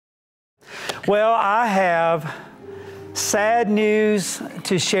Well, I have sad news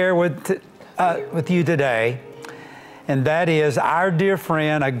to share with you today, and that is our dear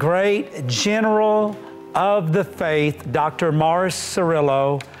friend, a great general of the faith, Dr. Marcus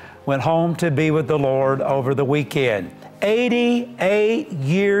Cerullo, went home to be with the Lord over the weekend. 88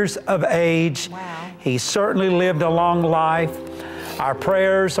 years of age. Wow. He certainly lived a long life. Our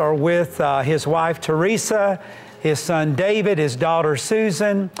prayers are with his wife, Teresa, his son, David, his daughter,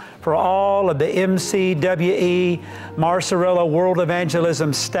 Susan, for all of the MCWE Marcus Cerullo World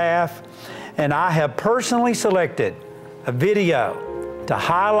Evangelism staff. And I have personally selected a video to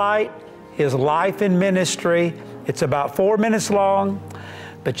highlight his life and ministry. It's about 4 minutes long,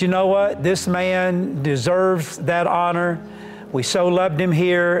 but you know what? This man deserves that honor. We so loved him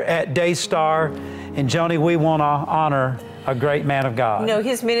here at Daystar, and Joni, we want to honor a great man of God. You know,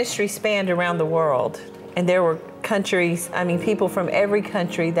 his ministry spanned around the world, and there were countries, I mean, people from every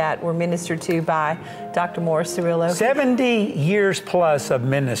country that were ministered to by Dr. Marcus Cerullo. 70 years plus of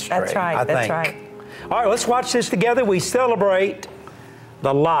ministry. That's right, I think. that's right. All right, let's watch this together. We celebrate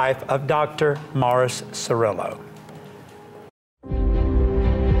the life of Dr. Marcus Cerullo.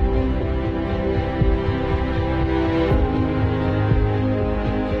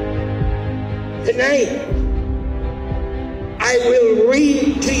 Tonight, I will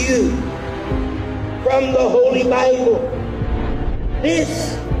read to you from the Holy Bible.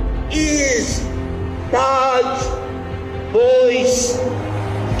 This is God's voice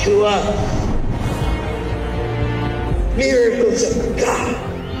to us. Miracles of God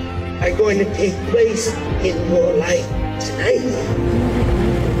are going to take place in your life tonight.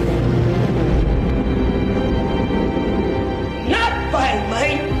 Not by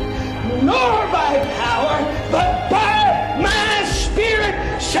might, nor by power, but by my Spirit,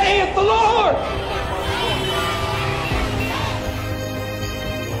 saith the Lord.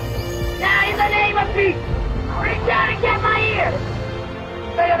 Now, in the name of Jesus, reach out and get my ear.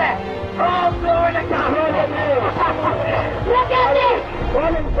 Look at that. Oh, glory to God. Look at this.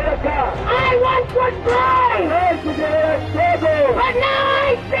 I once was blind, but now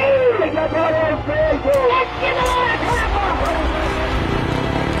I see. Let's give the Lord a clap.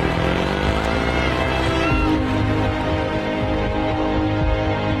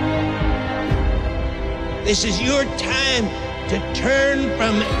 This is your time to turn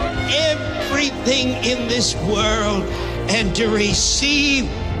from everything in this world and to receive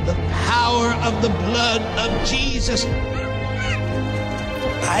the power of the blood of Jesus.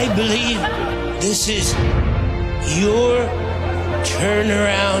 I believe this is your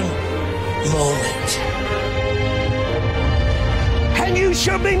turnaround moment. And you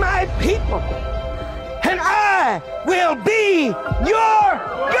shall be my people, and I will be your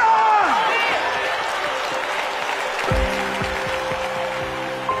God.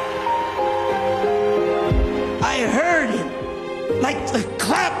 I heard him like the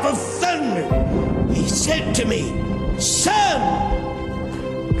clap of thunder. He said to me, "Son,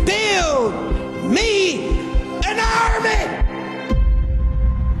 build me an army."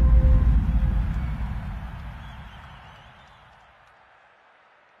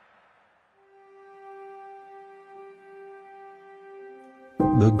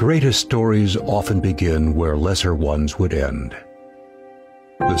 The greatest stories often begin where lesser ones would end.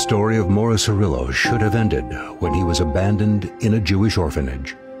 The story of Marcus Cerullo should have ended when he was abandoned in a Jewish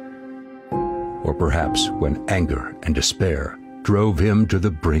orphanage, or perhaps when anger and despair drove him to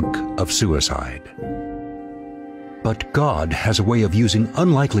the brink of suicide. But God has a way of using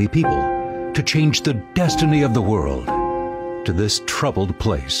unlikely people to change the destiny of the world. To this troubled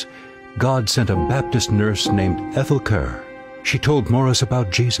place, God sent a Baptist nurse named Ethel Kerr. She told Marcus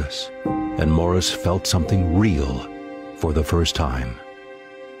about Jesus, and Marcus felt something real for the first time.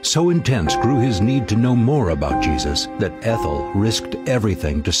 So intense grew his need to know more about Jesus that Ethel risked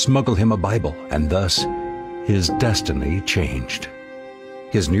everything to smuggle him a Bible, and thus his destiny changed.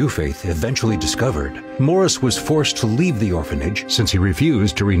 His new faith eventually discovered, Marcus was forced to leave the orphanage since he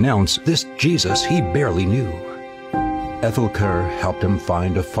refused to renounce this Jesus he barely knew. Ethel Kerr helped him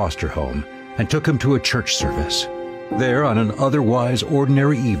find a foster home and took him to a church service. There, on an otherwise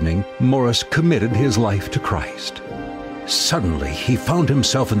ordinary evening, Marcus committed his life to Christ. Suddenly, he found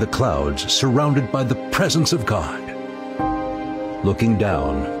himself in the clouds, surrounded by the presence of God. Looking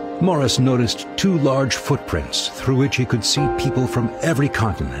down, Marcus noticed two large footprints through which he could see people from every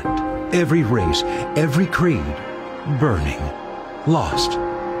continent, every race, every creed, burning, lost,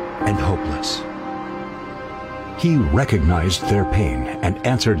 and hopeless. He recognized their pain and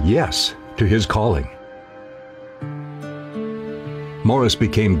answered yes to his calling. Marcus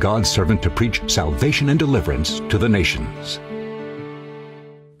became God's servant to preach salvation and deliverance to the nations.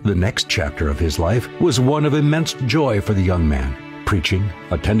 The next chapter of his life was one of immense joy for the young man, preaching,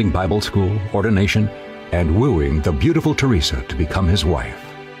 attending Bible school, ordination, and wooing the beautiful Teresa to become his wife.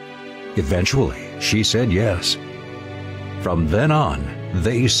 Eventually, she said yes. From then on,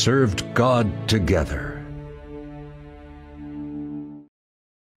 they served God together.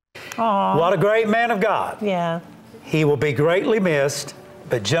 Aww. What a great man of God. Yeah. He will be greatly missed,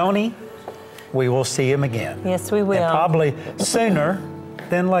 but Joni, we will see him again. Yes, we will. And probably sooner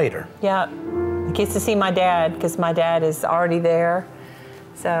than later. Yeah. He gets to see my dad because my dad is already there.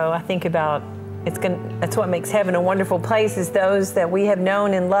 So I think about that's what makes heaven a wonderful place, is those that we have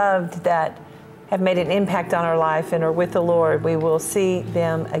known and loved that have made an impact on our life and are with the Lord. We will see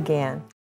them again.